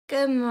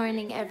Good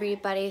morning,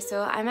 everybody.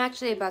 So I'm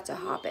actually about to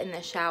hop in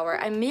the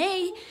shower. I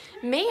may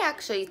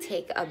actually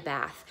take a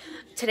bath.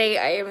 Today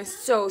I am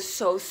so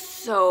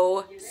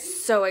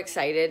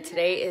excited.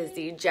 Today is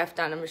the Jeff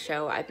Dunham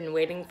show. I've been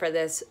waiting for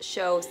this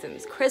show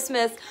since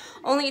Christmas.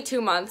 Only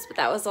 2 months, but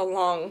that was a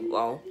long,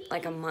 well,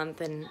 like a month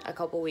and a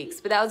couple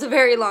weeks. But that was a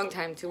very long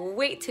time to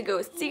wait to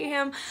go see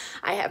him.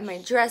 I have my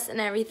dress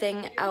and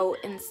everything out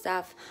and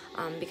stuff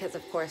because,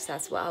 of course,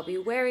 that's what I'll be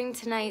wearing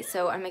tonight.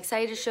 So I'm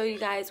excited to show you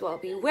guys what I'll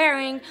be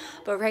wearing.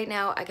 But right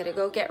now, I gotta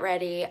go get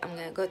ready. I'm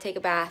gonna go take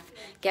a bath,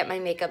 get my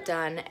makeup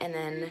done, and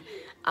then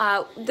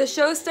the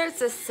show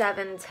starts at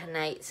 7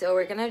 tonight, so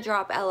we're gonna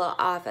drop Ella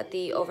off at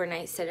the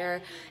overnight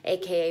sitter,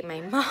 aka my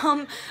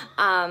mom,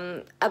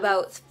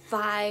 about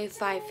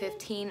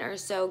 5:15 or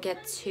so.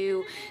 Get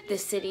to the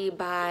city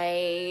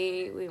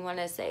by, we want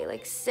to say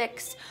like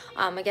 6.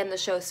 Again, the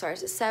show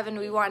starts at 7.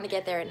 We want to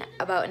get there in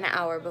about an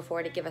hour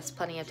before to give us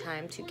plenty of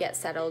time to get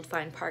settled,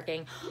 find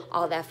parking,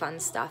 all that fun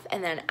stuff.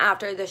 And then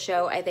after the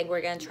show, I think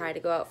we're gonna try to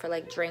go out for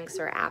like drinks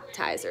or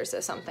appetizers or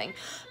something,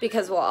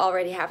 because we'll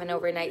already have an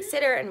overnight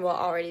sitter and we'll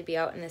already be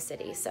out in the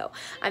city. So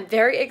I'm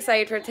very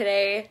excited for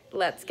today.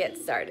 Let's get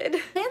started.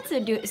 Plants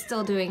are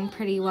still doing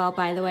pretty well,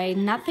 by the way.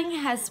 Nothing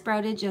has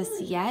sprouted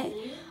just yet.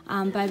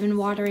 But I've been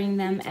watering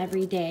them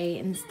every day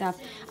and stuff.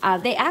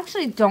 They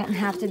actually don't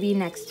have to be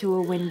next to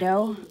a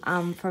window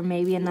for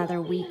maybe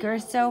another week or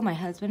so. My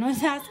husband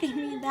was asking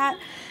me that,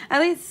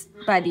 at least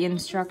by the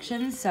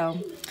instructions. So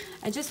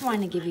I just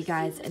wanted to give you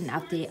guys an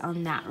update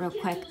on that real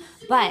quick.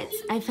 But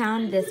I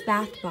found this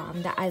bath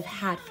bomb that I've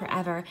had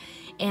forever.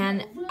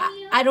 And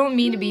I don't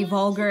mean to be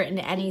vulgar in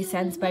any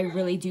sense, but I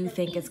really do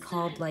think it's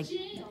called like...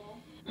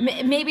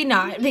 Maybe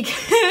not,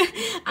 because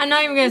I'm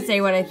not even going to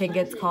say what I think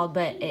it's called,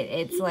 but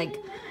it's like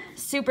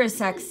super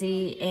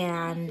sexy,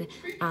 and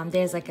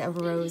there's like a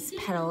rose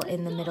petal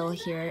in the middle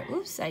here.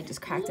 Oops, I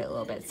just cracked it a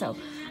little bit. So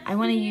I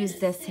want to use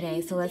this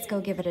today, so let's go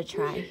give it a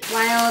try.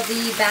 While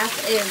the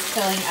bath is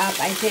filling up,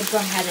 I did go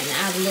ahead and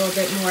add a little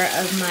bit more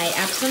of my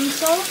Epsom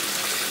salt.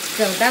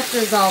 So that's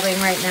dissolving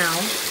right now.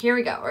 Here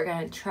we go. We're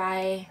going to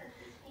try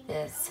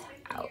this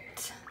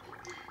out.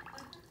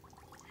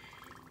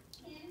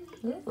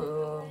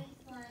 Ooh.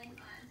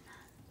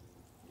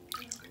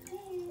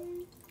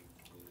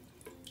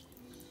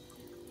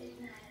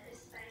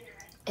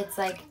 It's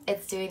like,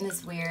 it's doing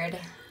this weird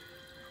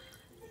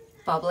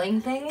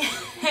bubbling thing,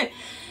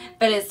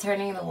 but it's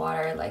turning the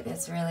water like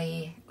this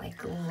really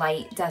like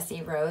light,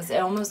 dusty rose. It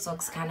almost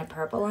looks kind of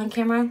purple on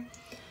camera,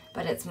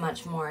 but it's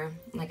much more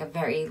like a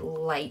very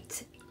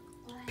light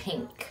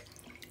pink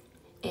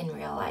in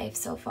real life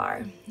so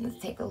far. Let's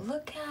take a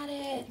look at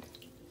it.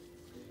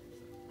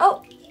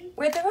 Oh,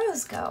 where'd the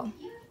rose go?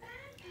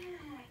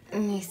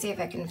 Let me see if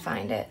I can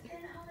find it.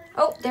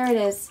 Oh, there it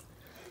is.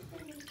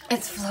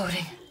 It's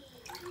floating.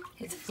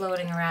 It's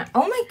floating around.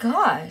 Oh my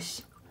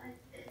gosh.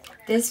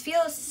 This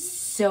feels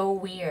so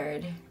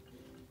weird.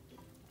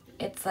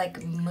 It's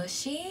like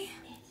mushy.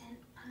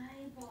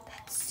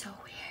 That's so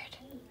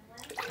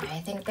weird.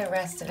 I think the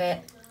rest of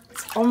it,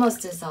 it's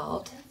almost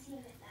dissolved.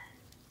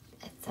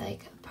 It's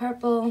like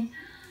purple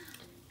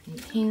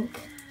and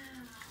pink.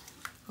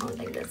 I don't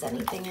think there's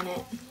anything in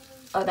it.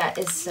 Oh, that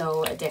is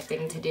so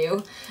addicting to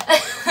do.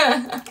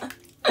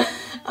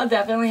 I'll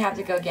definitely have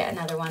to go get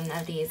another one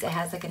of these. It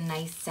has like a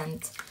nice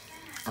scent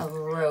of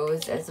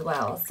rose as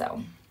well, so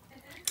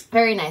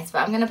very nice.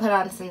 But I'm gonna put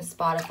on some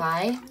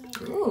Spotify,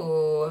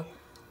 ooh,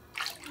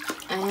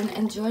 and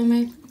enjoy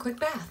my quick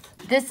bath.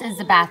 This is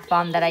the bath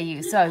bomb that I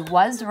use, so I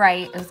was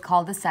right. It was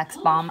called the Sex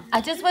Bomb. I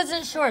just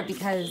wasn't sure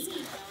because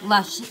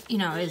Lush, you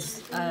know,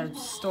 is a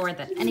store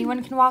that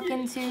anyone can walk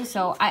into,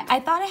 so I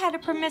thought it had a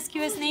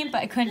promiscuous name, but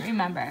I couldn't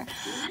remember.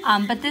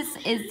 But this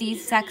is the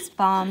Sex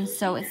Bomb,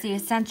 so it's the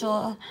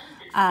essential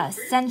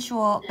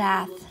sensual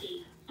bath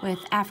with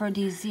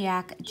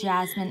aphrodisiac,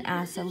 jasmine,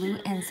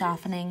 absolute, and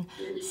softening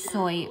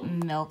soy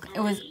milk. It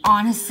was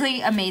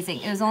honestly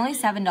amazing. It was only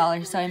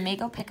 $7, so I may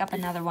go pick up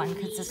another one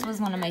because this was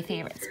one of my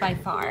favorites by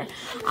far.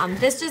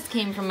 This just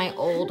came from my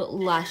old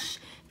Lush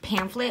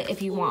pamphlet.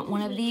 If you want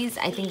one of these,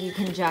 I think you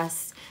can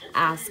just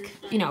ask,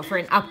 you know, for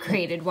an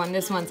upgraded one.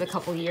 This one's a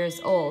couple years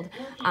old,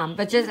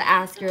 but just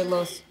ask your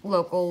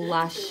local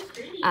Lush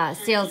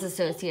sales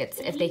associates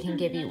if they can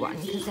give you one,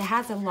 because it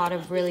has a lot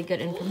of really good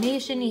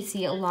information. You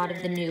see a lot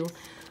of the new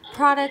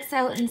products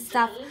out and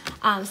stuff.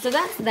 So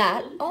that's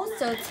that.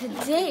 Also,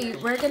 today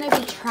we're gonna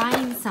be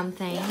trying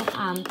something.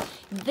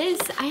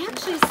 This I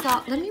actually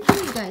saw. Let me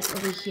bring you guys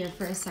over here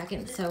for a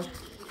second so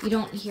you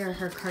don't hear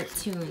her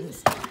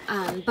cartoons.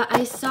 But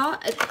I saw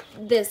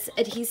this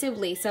adhesive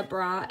lace-up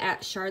bra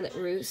at Charlotte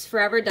Russe.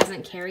 Forever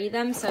doesn't carry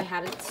them, so I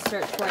had to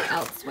search for it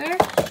elsewhere.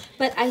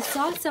 But I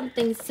saw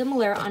something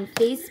similar on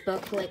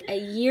Facebook like a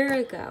year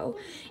ago,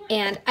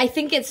 and I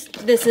think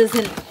this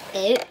isn't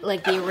it,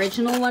 like the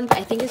original one, but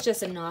I think it's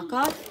just a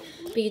knockoff.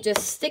 But you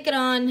just stick it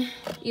on,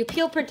 you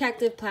peel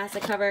protective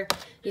plastic cover,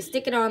 you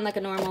stick it on like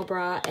a normal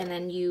bra, and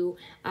then you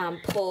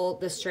pull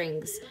the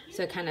strings,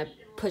 so it kind of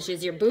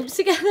pushes your boobs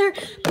together.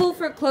 Pull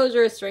for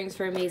closure, strings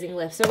for amazing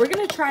lift. So we're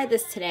gonna try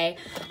this today.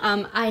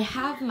 I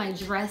have my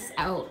dress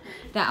out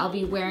that I'll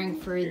be wearing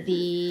for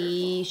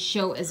the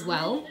show as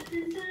well,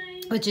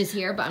 which is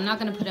here, but I'm not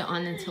gonna put it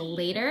on until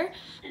later.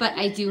 But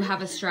I do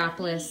have a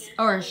strapless,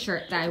 or a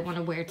shirt that I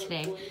wanna wear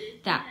today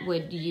that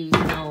would use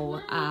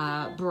no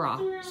bra.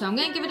 So I'm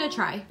gonna give it a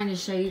try. I'm gonna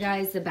show you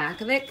guys the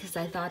back of it because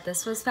I thought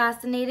this was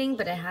fascinating,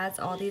 but it has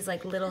all these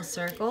like little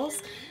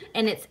circles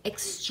and it's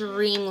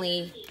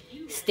extremely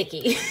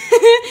sticky.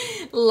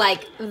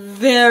 Like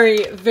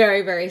very,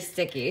 very, very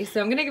sticky. So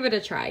I'm gonna give it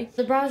a try.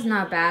 The bra is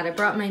not bad. I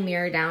brought my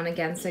mirror down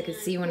again so I could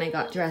see when I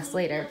got dressed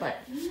later, but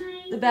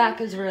the back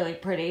is really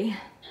pretty.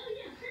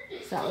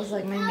 So that was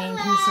like my main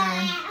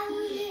concern.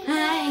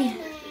 Hi,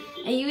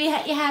 are you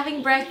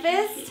having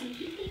breakfast?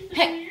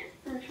 Hey.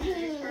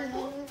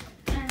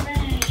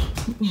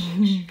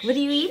 What are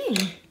you eating?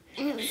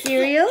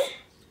 Cereal?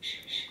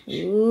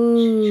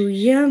 Ooh,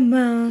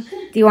 yumma.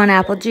 Do you want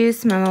apple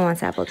juice? Mama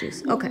wants apple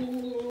juice. Okay.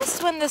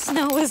 Just when the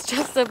snow was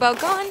just about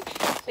gone,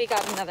 we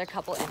got another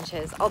couple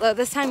inches. Although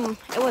this time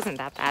it wasn't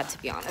that bad,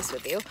 to be honest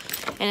with you.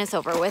 And it's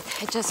over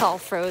with. It just all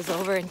froze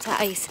over into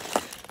ice.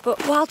 But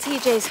while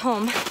TJ's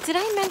home, did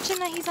I mention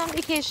that he's on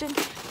vacation?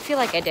 I feel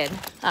like I did.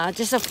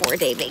 Just a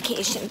 4-day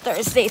vacation,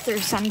 Thursday through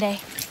Sunday.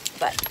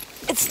 But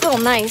it's still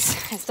nice.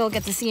 I still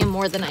get to see him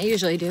more than I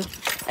usually do.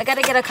 I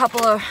gotta get a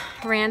couple of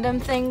random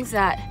things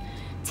that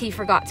T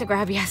forgot to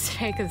grab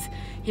yesterday because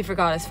he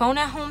forgot his phone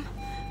at home.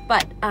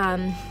 But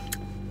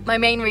my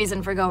main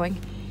reason for going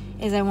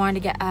is I wanted to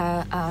get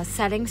a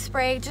setting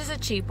spray, just a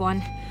cheap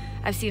one.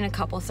 I've seen a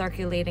couple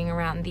circulating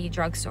around the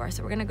drugstore,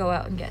 so we're gonna go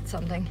out and get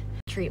something.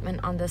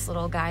 Treatment on this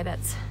little guy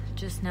that's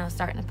just now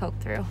starting to poke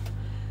through.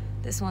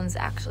 This one's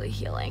actually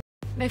healing.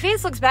 My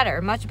face looks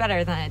better, much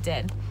better than it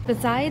did.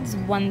 Besides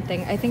one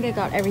thing, I think I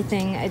got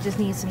everything. I just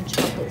need some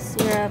chocolate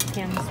syrup,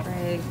 candle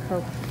spray,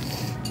 Coke,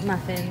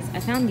 muffins. I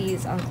found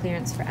these on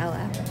clearance for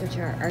Ella, which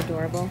are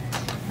adorable.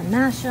 A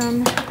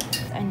Mash'em.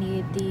 I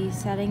need the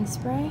setting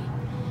spray.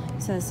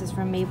 So this is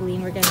from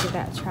Maybelline. We're gonna give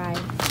that a try.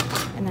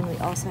 And then we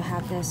also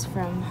have this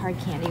from Hard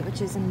Candy,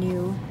 which is a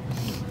new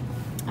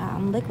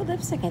liquid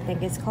lipstick, I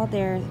think. It's called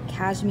their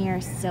Cashmere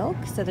Silk,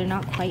 so they're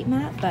not quite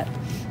matte, but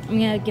I'm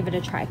gonna give it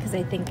a try because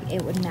I think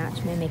it would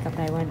match my makeup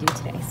that I want to do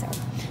today. So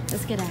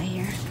let's get out of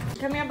here.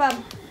 Come here, bub.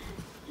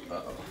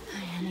 Uh-oh.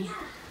 Hi, honey.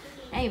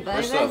 Hey, bud.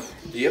 First off,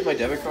 do you have my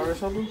debit card or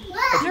something?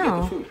 How'd you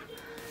get the food?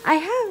 I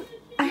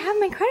have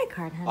my credit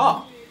card, honey.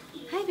 Oh.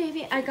 Hi,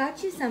 baby. I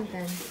got you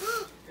something.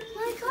 Oh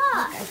my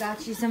god. I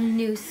got you some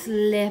new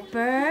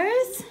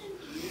slippers.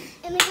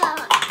 And we got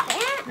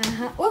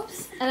that.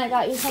 Whoops. And I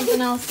got you something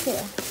else too.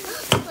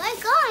 Oh my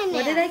god.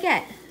 What did I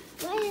get?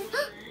 A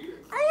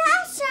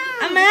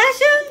Mash'em. A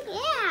Mash'em?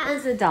 Yeah.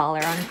 It's $1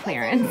 on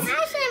clearance.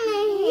 Mash'em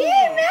in here.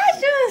 Yeah,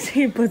 Mash'em.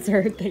 He puts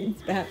her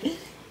things back. I'm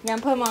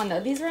gonna put them on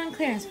though. These were on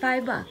clearance,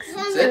 $5.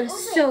 They're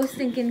so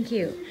stinking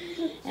cute.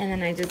 And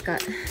then I just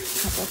got a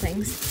couple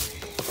things.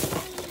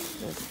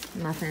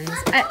 Those muffins.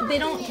 They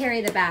don't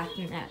carry the bath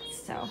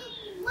nets, so I'm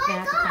gonna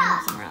have to find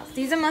them somewhere else.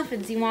 These are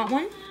muffins. You want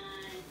one?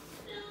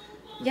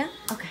 Yeah?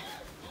 Okay.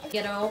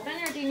 Get it open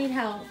or do you need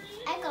help?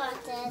 I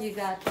got this. You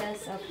got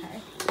this?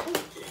 Okay.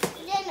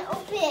 Then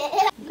open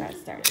it. You got it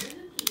started.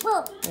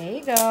 Whoa. There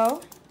you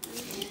go.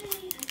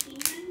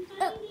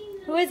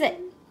 Who is it?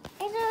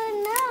 I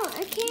don't know.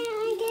 I can't.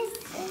 I guess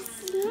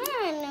it's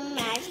not a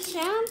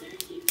Mash'em.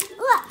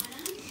 Look.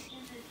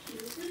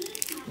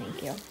 Thank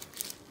you.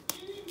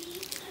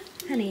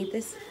 Honey,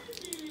 this.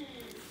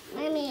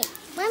 Let me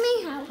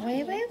help.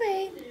 Wait.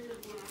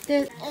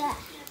 There's.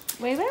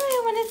 Wait.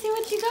 I want to see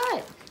what you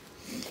got.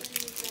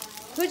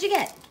 What'd you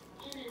get?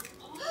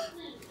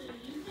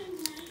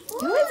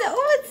 Who is it?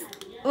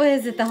 What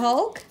is it, the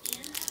Hulk?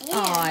 Yeah.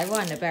 Oh, I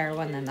want a better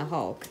one than the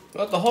Hulk.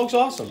 Well, the Hulk's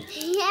awesome.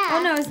 Yeah.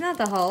 Oh, no, it's not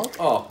the Hulk.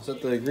 Oh, is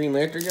that the Green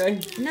Lantern guy?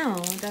 No,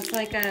 that's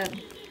like a...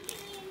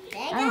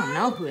 I don't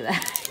know who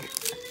that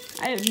is.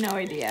 I have no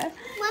idea.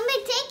 Let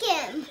me take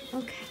him.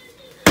 Okay.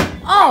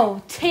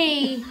 Oh,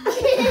 T.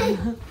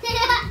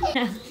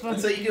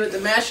 That's what you do at the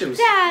Mash'ems.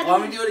 Dad.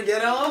 Want me to do it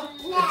again, Ella?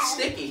 Yeah. It's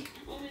sticky.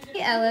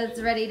 Ella's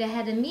ready to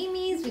head to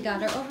Mimi's. We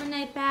got our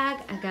overnight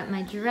bag. I got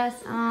my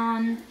dress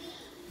on.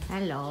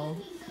 Hello.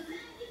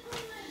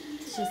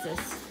 It's just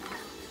this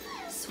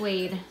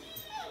suede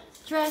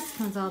dress.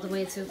 Comes all the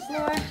way to the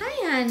floor.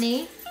 Hi,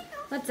 honey.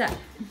 What's up?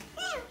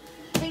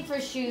 I think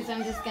for shoes,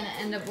 I'm just going to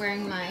end up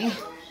wearing my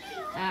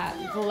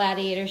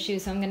gladiator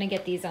shoes. So I'm going to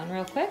get these on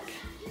real quick.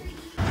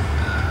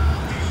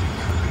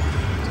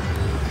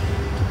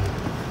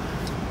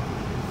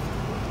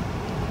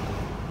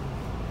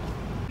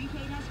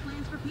 Prepaid has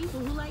plans for people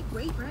who like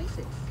great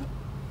prices.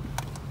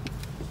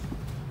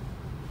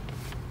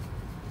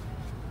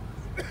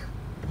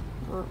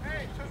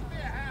 Hey, it took me a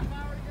half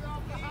hour to get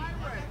off the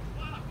highway.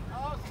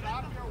 Oh,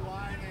 stop your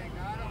whining.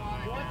 I don't want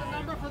to. You want the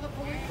number for the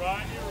police?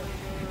 Right here.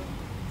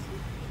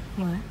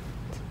 What?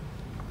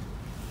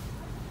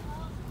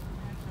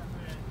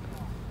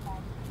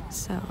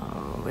 So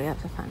we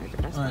have to find a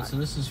dress. Alright, so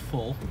this is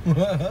full.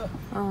 Oh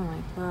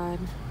my god.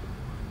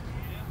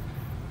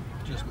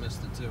 Did Just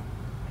missed it too.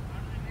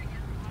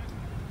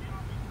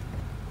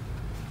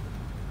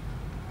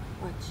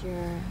 What's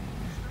your...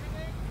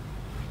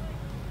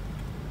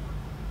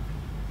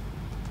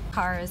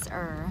 Cars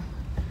are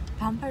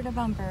bumper to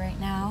bumper right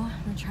now.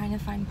 We're trying to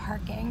find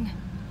parking.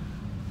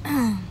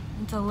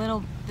 It's a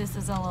little, this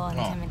is a little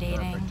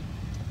intimidating. Perfect.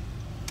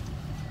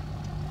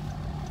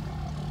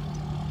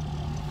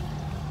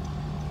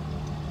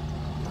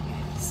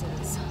 Okay, this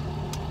is,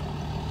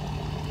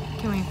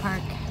 can we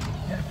park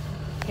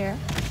here?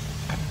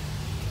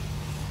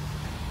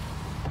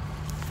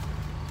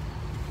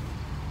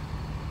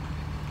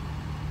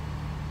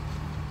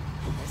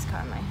 This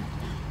car might have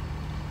to.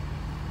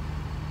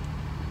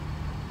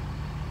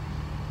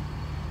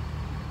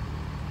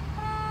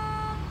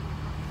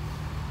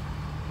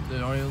 They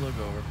don't even look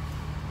over.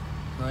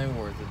 Not even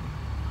worth it.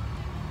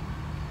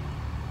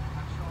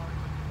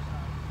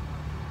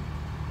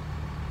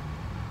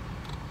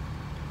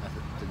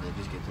 Did they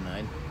just get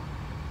denied?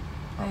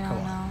 I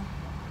don't know.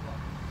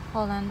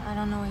 Hold on, I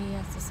don't know what he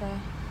has to say.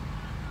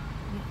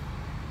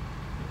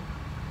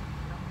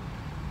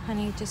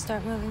 Honey, just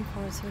start moving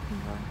forward so we can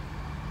go.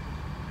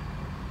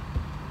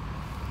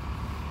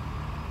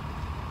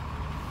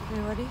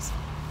 Wait, what is?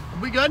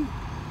 Are we good?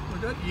 We're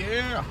good?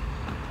 Yeah.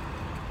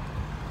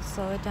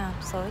 Slow it down,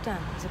 slow it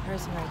down. There's a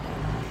person right there.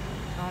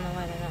 I don't know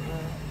why they're not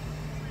moving.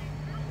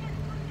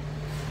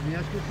 Let me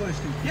ask you a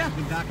question. Yeah. You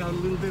can back out a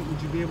little bit.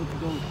 Would you be able to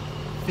go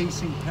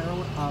facing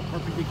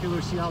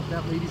perpendicular? See how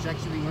that lady's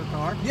exiting her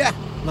car? Yeah.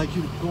 Like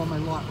you go on my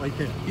lot right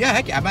there. Yeah,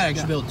 heck, I might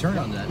actually be able to turn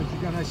on that. But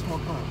you got a nice small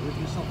car. Lift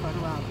yourself right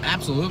around.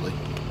 Absolutely.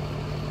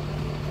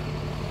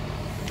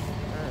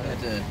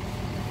 That's a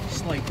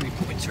slight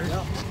 3-pointer.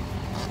 Yep.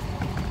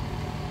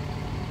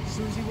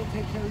 Susie will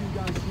take care of you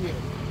guys here.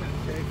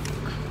 Okay?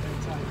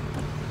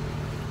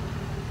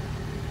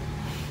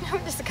 I'm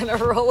just gonna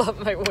roll up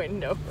my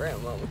window for a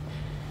moment.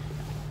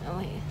 Oh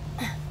wait.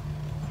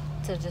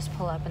 To just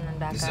pull up and then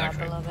back This is up a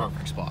actually little a bit.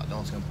 perfect spot. No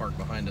one's going to park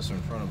behind us or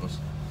in front of us.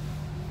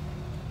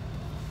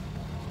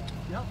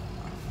 Yep.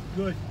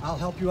 Good. I'll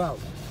help you out.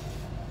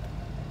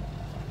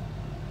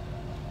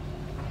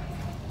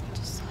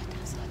 Just slow it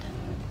down, slow it down.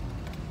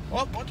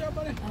 Oh, watch out,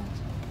 buddy.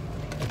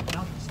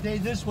 Now stay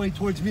this way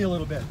towards me a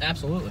little bit.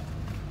 Absolutely.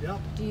 Yep.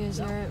 Do you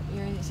use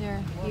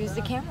use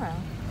the camera?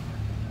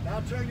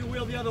 Now turn your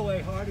wheel the other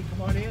way, Hardy.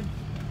 Come on in.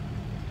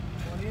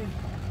 Come on in.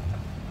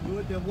 Do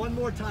it. Then one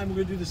more time. We're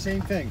going to do the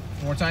same thing.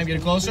 One more time, get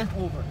it closer?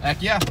 Over.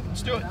 Heck yeah,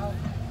 let's do it. Out.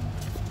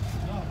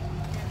 No.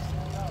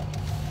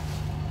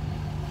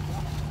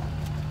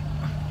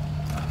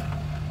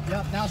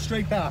 Yep, now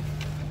straight back.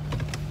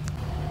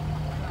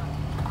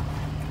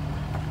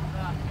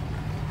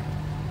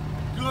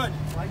 Good.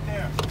 Right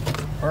there.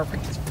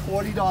 Perfect.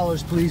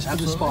 $40, please, for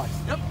the spot.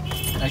 Yep.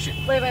 I should.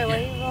 Wait, why are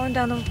you rolling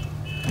down the...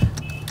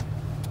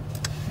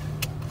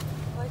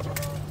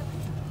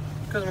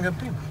 Because I'm going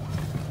to pee.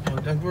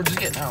 We're just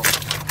getting out.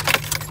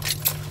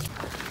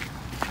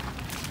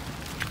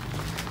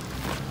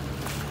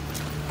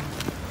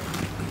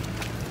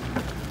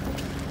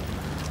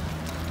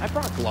 I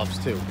brought gloves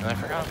too, and I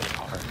forgot the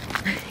car.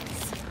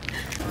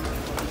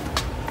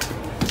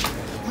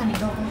 Honey,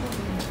 go.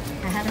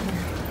 I had it.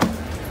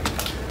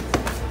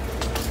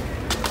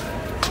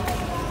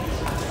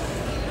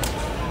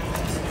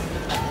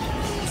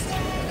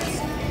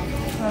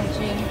 Oh,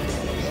 gee.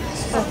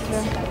 Go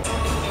through.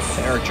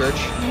 Our church.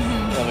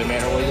 Let me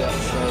man our way up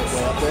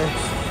there.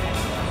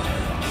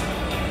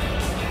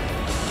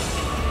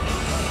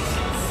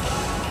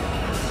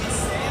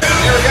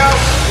 Here we go.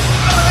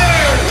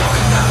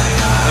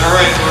 All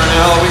right,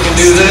 Cornell, we can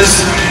do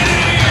this.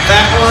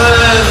 That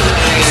one.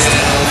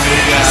 And we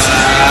got...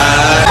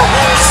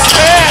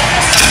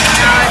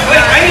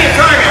 Wait, I need a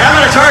target. How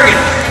about a target?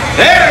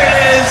 There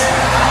it is.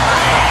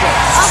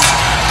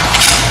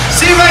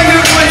 See if I can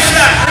do it one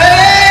shot.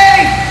 Ready?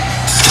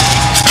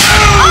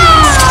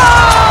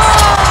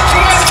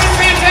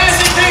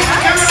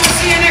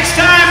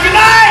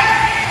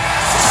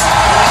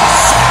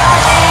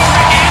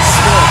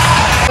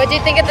 What do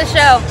you think of the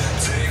show?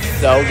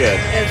 So good.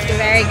 It was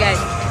very good.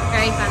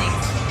 Very funny.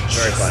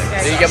 Very funny.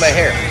 Very Did you get my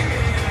hair?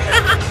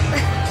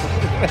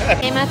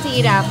 Came out to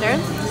eat after.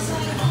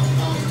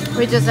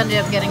 We just ended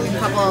up getting a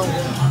couple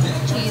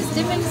cheese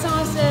dipping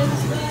sauces,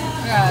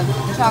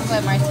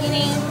 chocolate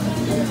martini.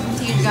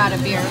 Steve got a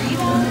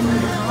beerita,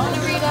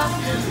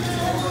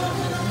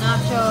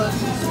 nachos,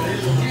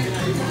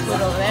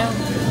 food over there.